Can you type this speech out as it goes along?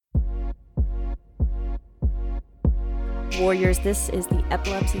Warriors. This is the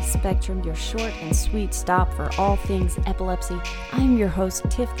Epilepsy Spectrum, your short and sweet stop for all things epilepsy. I'm your host,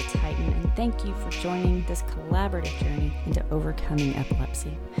 Tiff the Titan, and thank you for joining this collaborative journey into overcoming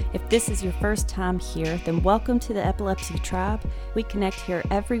epilepsy. If this is your first time here, then welcome to the Epilepsy Tribe. We connect here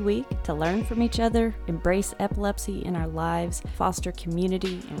every week to learn from each other, embrace epilepsy in our lives, foster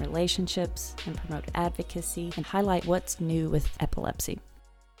community and relationships, and promote advocacy and highlight what's new with epilepsy.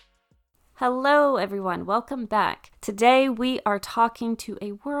 Hello everyone, welcome back. Today we are talking to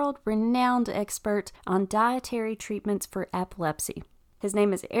a world-renowned expert on dietary treatments for epilepsy. His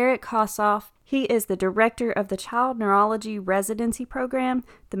name is Eric Kossoff. He is the director of the Child Neurology Residency Program,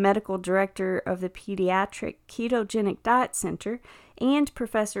 the medical director of the Pediatric Ketogenic Diet Center, and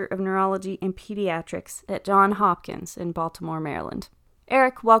professor of neurology and pediatrics at John Hopkins in Baltimore, Maryland.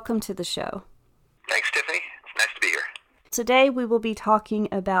 Eric, welcome to the show. Thanks, Tiffany. It's nice to be here. Today, we will be talking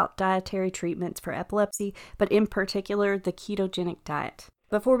about dietary treatments for epilepsy, but in particular, the ketogenic diet.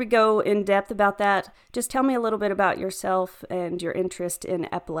 Before we go in depth about that, just tell me a little bit about yourself and your interest in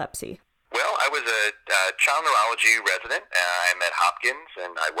epilepsy. Well, I was a child neurology resident. I'm at Hopkins,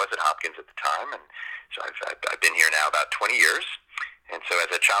 and I was at Hopkins at the time, and so I've been here now about 20 years. And so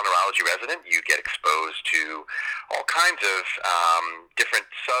as a child neurology resident, you get exposed to all kinds of different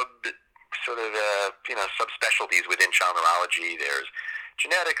subspecialties within child neurology. There's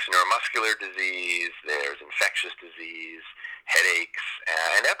genetics, neuromuscular disease, there's infectious disease, headaches,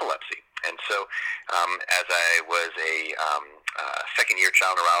 and epilepsy. And so as I was a second-year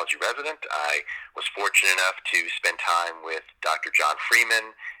child neurology resident, I was fortunate enough to spend time with Dr. John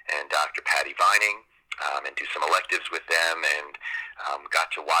Freeman and Dr. Patty Vining and do some electives with them, and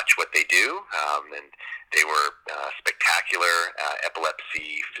got to watch what they do. And they were spectacular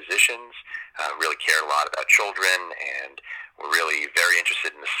epilepsy physicians, really cared a lot about children, and were really very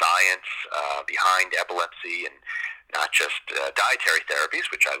interested in the science behind epilepsy, and not just dietary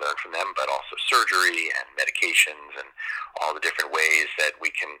therapies, which I learned from them, but also surgery and medications and all the different ways that we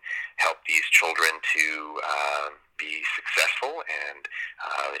can help these children to be successful and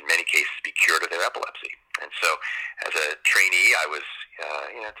in many cases be cured of their epilepsy. And so as a trainee, I was,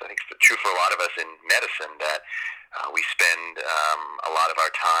 I think it's true for a lot of us in medicine that we spend a lot of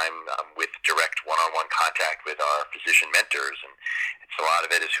our time with direct one-on-one contact with our physician mentors, and it's a lot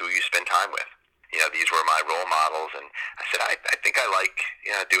of it is who you spend time with. These were my role models, and I said, I think I like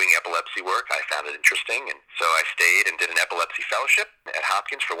doing epilepsy work. I found it interesting, and so I stayed and did an epilepsy fellowship at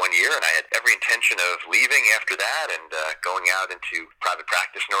Hopkins for 1 year, and I had every intention of leaving after that and going out into private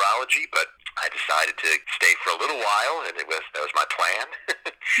practice neurology, but I decided to stay for a little while, and that was my plan.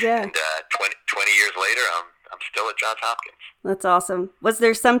 Yeah. And 20 years later, I'm still at Johns Hopkins. That's awesome. Was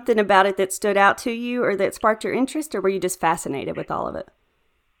there something about it that stood out to you or that sparked your interest, or were you just fascinated with all of it?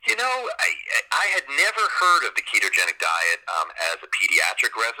 I had never heard of the ketogenic diet as a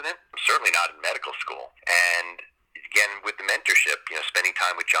pediatric resident, certainly not in medical school. And again, with the mentorship, spending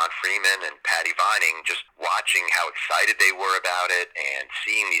time with John Freeman and Patty Vining, just watching how excited they were about it and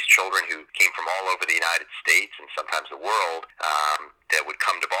seeing these children who came from all over the United States and sometimes the world that would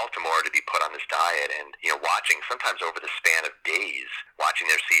come to Baltimore to be put on this diet, and watching sometimes over the span of days, watching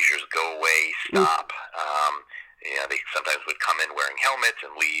their seizures go away, stop. They sometimes would come in wearing helmets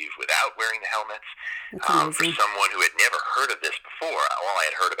and leave without wearing the helmets. For someone who had never heard of this before, all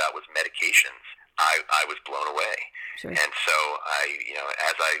I had heard about was medications. I was blown away. Sure. And so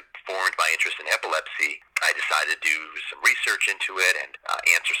as I formed my interest in epilepsy, I decided to do some research into it and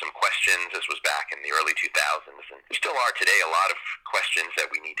answer some questions. This was back in the early 2000s, and there still are today a lot of questions that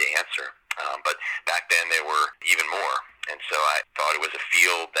we need to answer. But back then there were even more. And so I thought it was a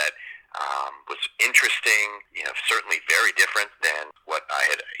field that was interesting, certainly very different than what I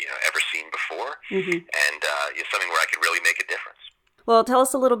had ever seen before, and something where I could really make a difference. Well, tell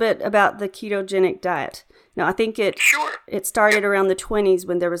us a little bit about the ketogenic diet. Now, I think it started around the 20s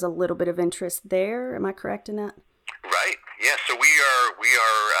when there was a little bit of interest there. Am I correct in that? Right. Yeah. So we are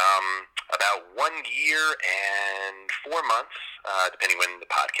about 1 year and 4 months, depending when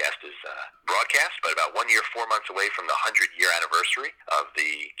the podcast is broadcast, but about 1 year, 4 months away from the 100-year anniversary of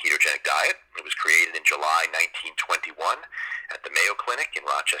the ketogenic diet. It was created in July 1921 at the Mayo Clinic in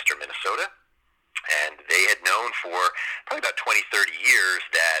Rochester, Minnesota. And they had known for probably about 20, 30 years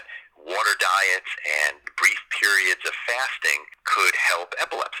that water diets and brief periods of fasting could help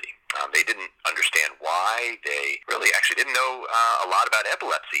epilepsy. They didn't understand why. They really actually didn't know a lot about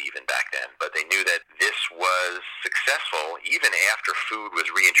epilepsy even back then, but they knew that this was successful. Even after food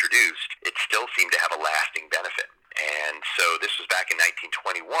was reintroduced, it still seemed to have a lasting benefit. And so this was back in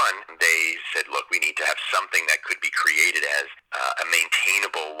 1921. They said, look, we need to have something that could be created as a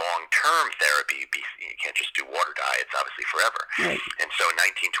maintainable long long-term therapy. You can't just do water diets, obviously, forever. Right. And so in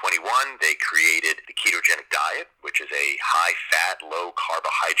 1921, they created the ketogenic diet, which is a high-fat,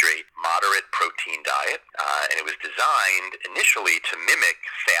 low-carbohydrate, moderate protein diet. And it was designed initially to mimic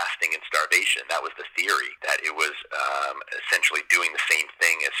fasting and starvation. That was the theory, that it was essentially doing the same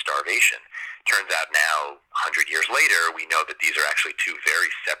thing as starvation. Turns out now, 100 years later, we know that these are actually two very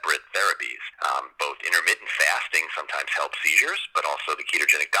separate therapies. Both intermittent fasting sometimes helps seizures, but also the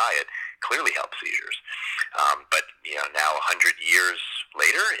ketogenic diet clearly helps seizures. But now 100 years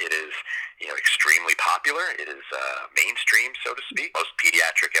later, it is extremely popular. It is mainstream, so to speak. Most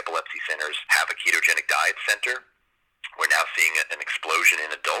pediatric epilepsy centers have a ketogenic diet center. We're now seeing an explosion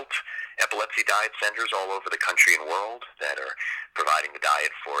in adult epilepsy diet centers all over the country and world that are providing the diet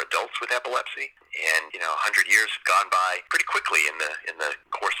for adults with epilepsy. And 100 years have gone by pretty quickly in the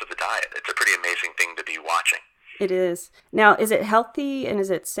course of the diet. It's a pretty amazing thing to be watching. It is. Now, is it healthy and is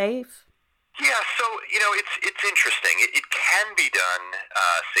it safe? Yeah, so it's interesting. It can be done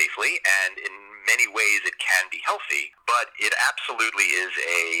safely, and in many ways it can be healthy, but it absolutely is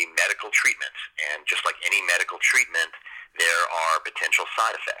a medical treatment. And just like any medical treatment, there are potential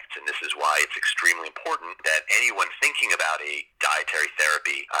side effects, and this is why it's extremely important that anyone thinking about a dietary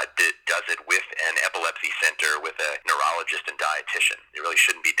therapy does it with an epilepsy center, with a neurologist and dietitian. It really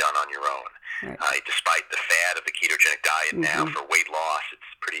shouldn't be done on your own. Right. Despite the fad of the ketogenic diet now for weight loss,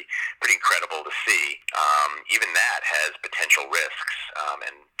 it's pretty incredible to see. Even that has potential risks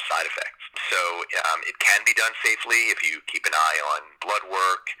and side effects. So it can be done safely if you keep an eye on blood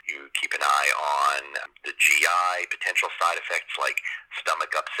work, you keep an eye on the GI potential side effects like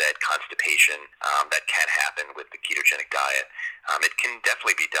stomach upset, constipation, that can happen with the ketogenic diet. It can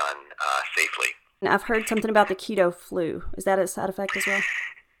definitely be done safely. And I've heard something about the keto flu. Is that a side effect as well?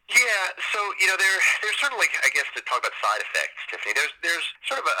 Yeah, so there's sort of like, I guess, to talk about side effects, Tiffany. There's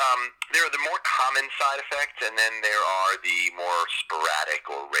sort of there are the more common side effects, and then there are the more sporadic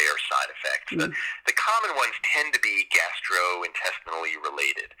or rare side effects. The common ones tend to be gastrointestinally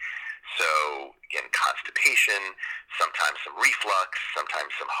related. So again, constipation, sometimes some reflux,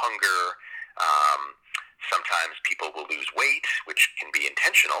 sometimes some hunger. Sometimes people will lose weight, which can be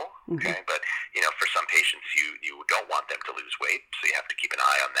intentional, okay? But, for some patients, you don't want them to lose weight, so you have to keep an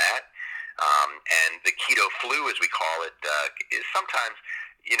eye on that. And the keto flu, as we call it, is sometimes,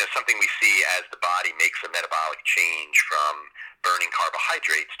 something we see as the body makes a metabolic change from burning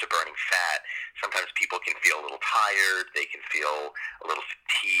carbohydrates to burning fat. Sometimes people can feel a little tired, they can feel a little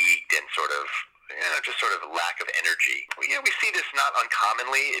fatigued and sort of just sort of lack of energy. We see this not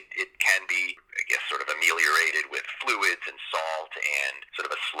uncommonly. It can be, I guess, sort of ameliorated with fluids and salt and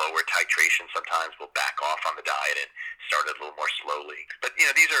sort of a slower titration. Sometimes we'll back off on the diet and start it a little more slowly. But,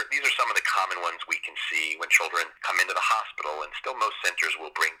 these are some of the common ones we can see when children come into the hospital, and still most centers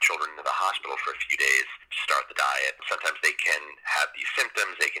will bring children into the hospital for a few days to start the diet. Sometimes they can have these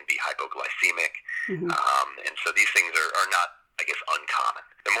symptoms. They can be hypoglycemic. And so these things are not, I guess, uncommon.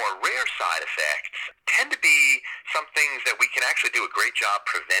 The more rare side effects tend to be some things that we can actually do a great job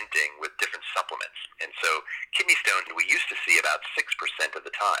preventing with different supplements. And so kidney stones we used to see about 6% of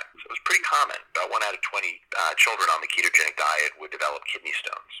the time. So it was pretty common. About 1 out of 20 children on the ketogenic diet would develop kidney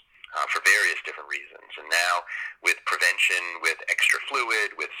stones for various different reasons. And now with prevention, with extra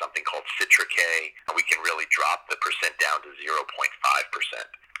fluid, with something called Citric A, we can really drop the percent down to 0.5%.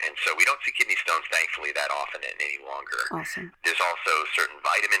 And so we don't see kidney stones, thankfully, that often any longer. Awesome. There's also certain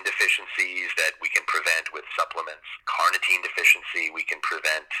vitamin deficiencies that we can prevent with supplements. Carnitine deficiency we can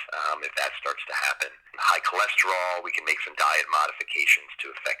prevent if that starts to happen. High cholesterol, we can make some diet modifications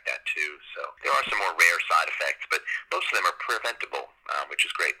to affect that too. So there are some more rare side effects, but most of them are preventable, which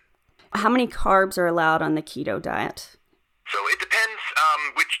is great. How many carbs are allowed on the keto diet? So it depends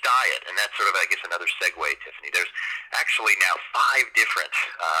which diet, and that's sort of, I guess, another segue, Tiffany. There's actually now 5 different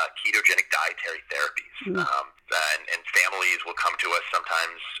ketogenic dietary therapies, and families will come to us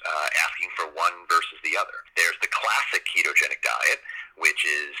sometimes asking for one versus the other. There's the classic ketogenic diet, which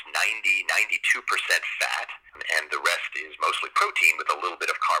is 92% fat, and the rest is mostly protein with a little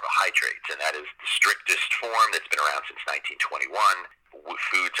bit of carbohydrates, and that is the strictest form that's been around since 1921.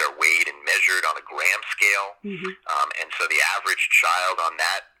 Foods are weighed and measured on a gram scale, and so the average child on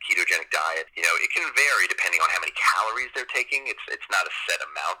that ketogenic diet, it can vary depending on how many calories they're taking. It's not a set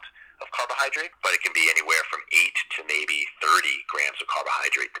amount of carbohydrate, but it can be anywhere from 8 to maybe 30 grams of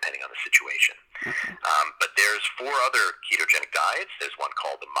carbohydrate depending on the situation. But there's 4 other ketogenic diets. There's one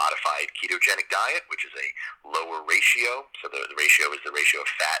called the modified ketogenic diet, which is a lower ratio. So the ratio is the ratio of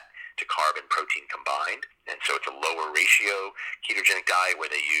fat to carb and protein combined. And so it's a lower ratio ketogenic diet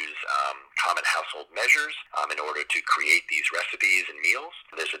where they use common household measures in order to create these recipes and meals.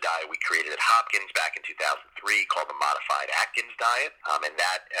 There's a diet we created at Hopkins back in 2003 called the Modified Atkins Diet. And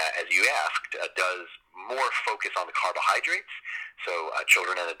that, as you asked, does more focus on the carbohydrates. So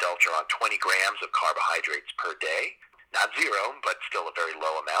children and adults are on 20 grams of carbohydrates per day. Not zero, but still a very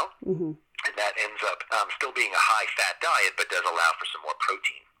low amount. Mm-hmm. And that ends up still being a high-fat diet, but does allow for some more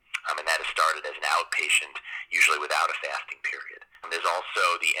protein. And that is started as an outpatient, usually without a fasting period. And there's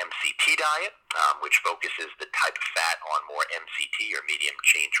also the MCT diet, which focuses the type of fat on more MCT, or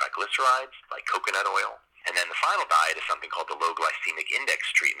medium-chain triglycerides, like coconut oil. And then the final diet is something called the low glycemic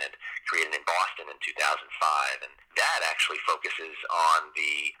index treatment, created in Boston in 2005. And that actually focuses on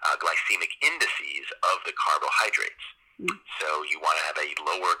the glycemic indices of the carbohydrates. So you want to have a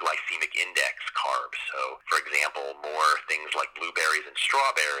lower glycemic index carb. So, for example, more things like blueberries and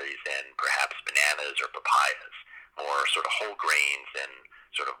strawberries than perhaps bananas or papayas. More sort of whole grains than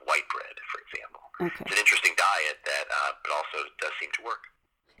sort of white bread, for example. Okay. It's an interesting diet that but also does seem to work.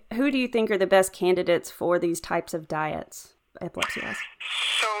 Who do you think are the best candidates for these types of diets, epilepsy-wise?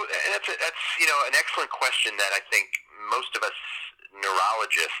 So that's an excellent question that I think most of us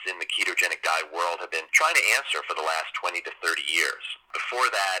neurologists in the ketogenic diet world have been trying to answer for the last 20 to 30 years. Before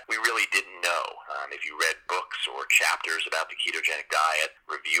that, we really didn't know. If you read books or chapters about the ketogenic diet,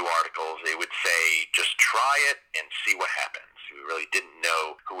 review articles, they would say, just try it and see what happens. We really didn't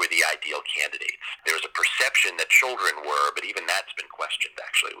know who were the ideal candidates. There was a perception that children were, but even that's been questioned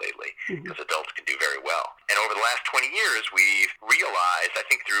actually lately, because adults can do very well. And over the last 20 years, we've realized, I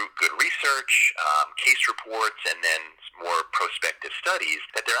think through good research, case reports, and then more prospective studies,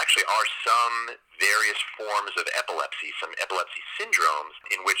 that there actually are some various forms of epilepsy, some epilepsy syndromes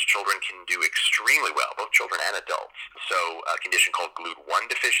in which children can do extremely well, both children and adults. So a condition called GLUT1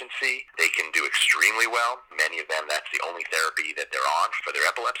 deficiency, they can do extremely well. Many of them, that's the only therapy that they're on for their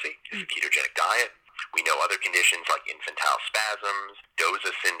epilepsy, is a ketogenic diet. We know other conditions like infantile spasms,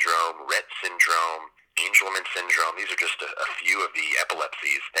 Doza syndrome, Rett syndrome, Angelman syndrome. These are just a few of the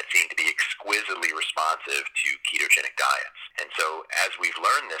epilepsies that seem to be exquisitely responsive to ketogenic diets. And so as we've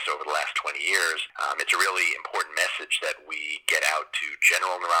learned this over the last 20 years, it's a really important message that we get out to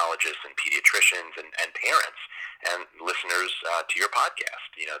general neurologists and pediatricians and parents and listeners to your podcast,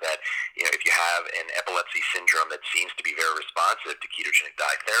 that if you have an epilepsy syndrome that seems to be very responsive to ketogenic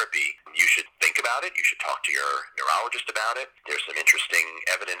diet therapy, you should think about it. You should talk to your neurologist about it. There's some interesting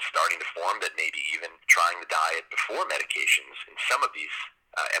evidence starting to form that maybe even trying the diet before medications in some of these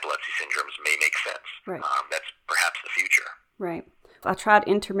epilepsy syndromes may make sense. Right. That's perhaps the future. Right. I tried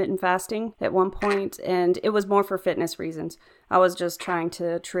intermittent fasting at one point, and it was more for fitness reasons. I was just trying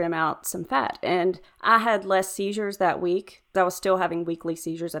to trim out some fat, and I had less seizures that week. I was still having weekly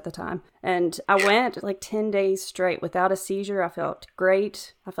seizures at the time, and I went like 10 days straight without a seizure. I felt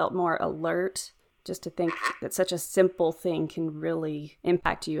great. I felt more alert. Just to think that such a simple thing can really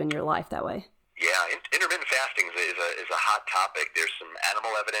impact you in your life that way. Yeah, intermittent fasting is a hot topic. There's some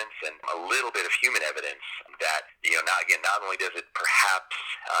animal evidence and a little bit of human evidence that, not only does it perhaps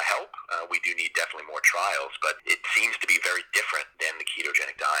help, we do need definitely more trials, but it seems to be very different than the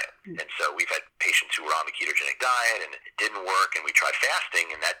ketogenic diet. And so we've had patients who were on the ketogenic diet and it didn't work, and we tried fasting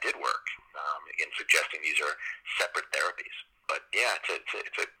and that did work, again, suggesting these are separate therapies. But yeah,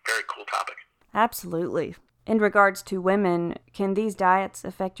 it's a very cool topic. Absolutely. In regards to women, can these diets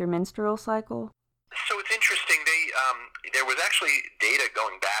affect your menstrual cycle? So it's interesting. There was actually data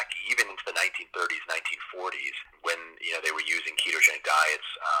going back even into the 1930s, 1940s, when they were using ketogenic diets,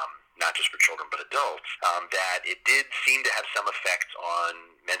 not just for children but adults, that it did seem to have some effects on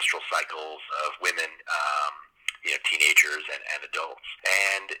menstrual cycles of women, teenagers and adults.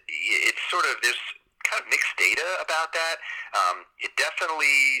 And it's there's kind of mixed data about that. It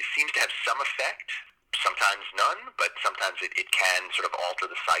definitely seems to have some effect. Sometimes none, but sometimes it can sort of alter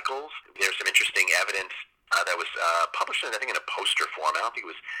the cycles. There's some interesting evidence that was published, I think, in a poster form. I don't think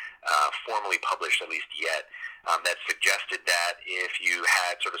it was formally published, at least yet, that suggested that if you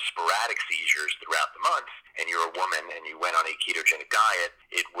had sort of sporadic seizures throughout the month and you're a woman and you went on a ketogenic diet,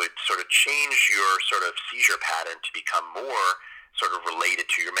 it would sort of change your sort of seizure pattern to become more sort of related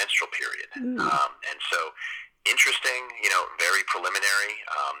to your menstrual period. And so, interesting, very preliminary.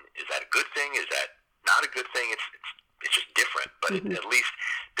 Is that a good thing? Is that not a good thing? It's just different, but it at least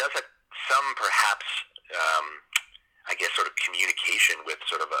does have some perhaps, I guess, sort of communication with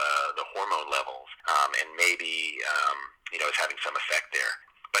sort of the hormone levels, and maybe is having some effect there.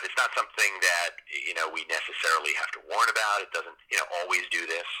 But it's not something that we necessarily have to warn about. It doesn't always do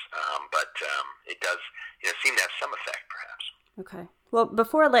this, but it does seem to have some effect, perhaps. Okay. Well,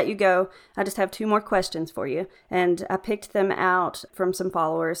 before I let you go, I just have 2 more questions for you, and I picked them out from some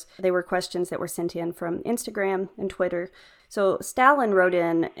followers. They were questions that were sent in from Instagram and Twitter. So Stalin wrote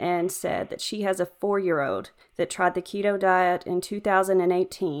in and said that she has a 4-year-old that tried the keto diet in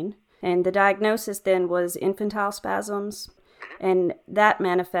 2018, and the diagnosis then was infantile spasms, and that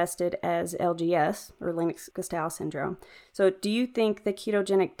manifested as LGS, or Lennox-Gastaut syndrome. So do you think the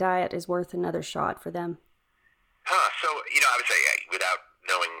ketogenic diet is worth another shot for them? So, I would say without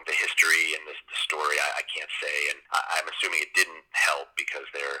knowing the history and the story, I can't say, and I'm assuming it didn't help because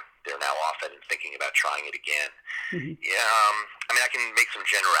they're now off and thinking about trying it again. Mm-hmm. Yeah, I can make some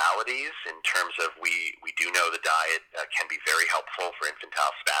generalities in terms of we do know the diet can be very helpful for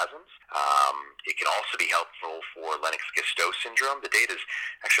infantile spasms. It can also be helpful for Lennox-Gastaut syndrome. The data is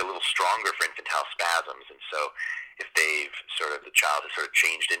actually a little stronger for infantile spasms, and so if the child has sort of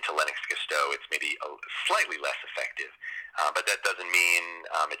changed into Lennox-Gastaut, it's maybe slightly less effective. But that doesn't mean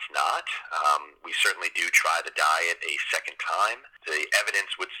it's not. We certainly do try the diet a second time. The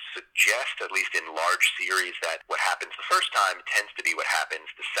evidence would suggest, at least in large series, that what happens the first time tends to be what happens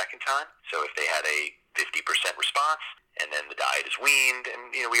the second time. So if they had a 50% response, and then the diet is weaned,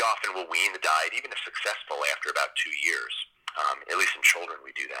 and we often will wean the diet, even if successful, after about 2 years. At least in children,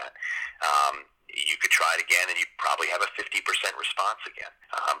 we do that. You could try it again, and you'd probably have a 50% response again.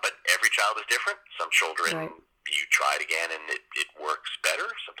 But every child is different. Some children, right, you try it again, and it works better.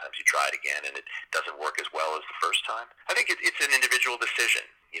 Sometimes you try it again, and it doesn't work as well as the first time. I think it's an individual decision.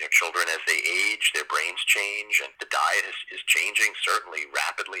 Children, as they age, their brains change, and the diet is changing, certainly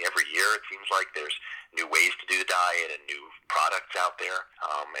rapidly every year. It seems like there's new ways to do the diet and new products out there.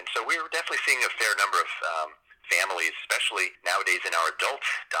 And so we're definitely seeing a fair number of families, especially nowadays in our adult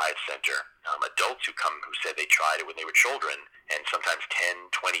diet center, adults who said they tried it when they were children, and sometimes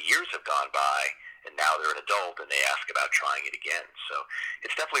 10, 20 years have gone by, and now they're an adult, and they ask about trying it again. So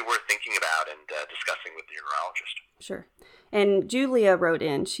it's definitely worth thinking about and discussing with the neurologist. Sure. And Julia wrote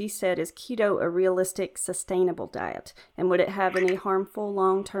in, she said, is keto a realistic, sustainable diet? And would it have any harmful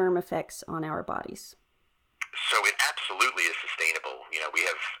long-term effects on our bodies? So it absolutely is sustainable. We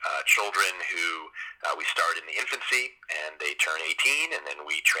have children who we start in the infancy, and they turn 18, and then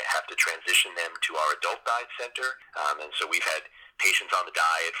we have to transition them to our adult diet center. And so we've had patients on the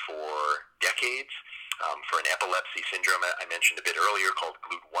diet for decades. For an epilepsy syndrome I mentioned a bit earlier called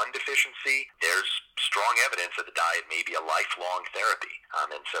GLUT1 deficiency, there's strong evidence that the diet may be a lifelong therapy.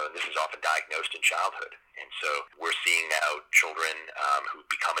 And this is often diagnosed in childhood. And so we're seeing now children who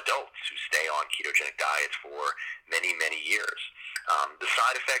become adults who stay on ketogenic diets for many, many years. The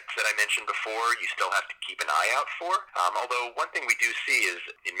side effects that I mentioned before, you still have to keep an eye out for. Although one thing we do see is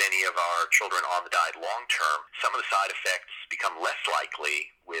in many of our children on the diet long term, some of the side effects become less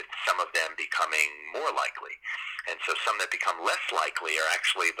likely, with some of them becoming more likely. And so some that become less likely are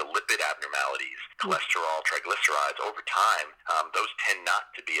actually the lipid abnormalities, cholesterol, triglycerides. Over time, those tend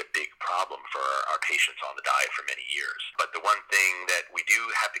not to be a big problem for our patients on the diet for many years. But the one thing that we do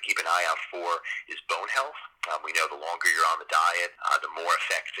have to keep an eye out for is bone health. We know the longer you're on the diet, the more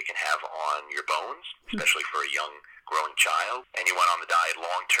effects it can have on your bones, especially for a young growing child. Anyone on the diet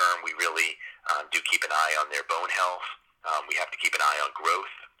long term, we really do keep an eye on their bone health. We have to keep an eye on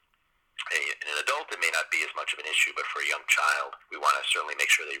growth. In an adult, it may not be as much of an issue, but for a young child, we want to certainly make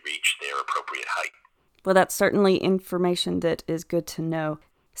sure they reach their appropriate height. Well, that's certainly information that is good to know.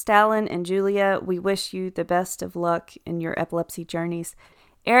 Stalin and Julia, we wish you the best of luck in your epilepsy journeys.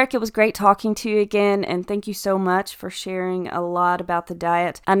 Eric, it was great talking to you again, and thank you so much for sharing a lot about the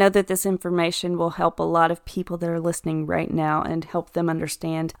diet. I know that this information will help a lot of people that are listening right now and help them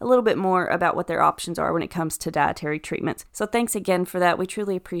understand a little bit more about what their options are when it comes to dietary treatments. So thanks again for that. We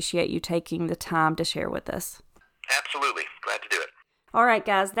truly appreciate you taking the time to share with us. Absolutely. Glad to do it. All right,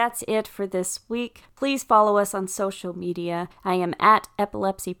 guys, that's it for this week. Please follow us on social media. I am at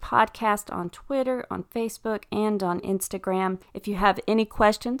Epilepsy Podcast on Twitter, on Facebook, and on Instagram. If you have any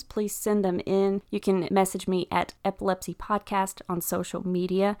questions, please send them in. You can message me at Epilepsy Podcast on social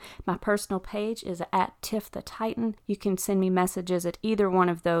media. My personal page is at Tiff the Titan. You can send me messages at either one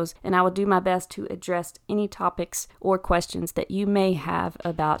of those, and I will do my best to address any topics or questions that you may have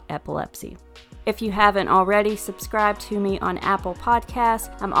about epilepsy. If you haven't already, subscribe to me on Apple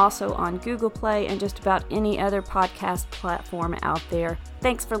Podcasts. I'm also on Google Play and just about any other podcast platform out there.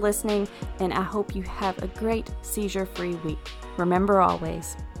 Thanks for listening, and I hope you have a great seizure-free week. Remember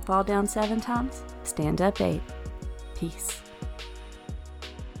always, fall down 7 times, stand up 8. Peace.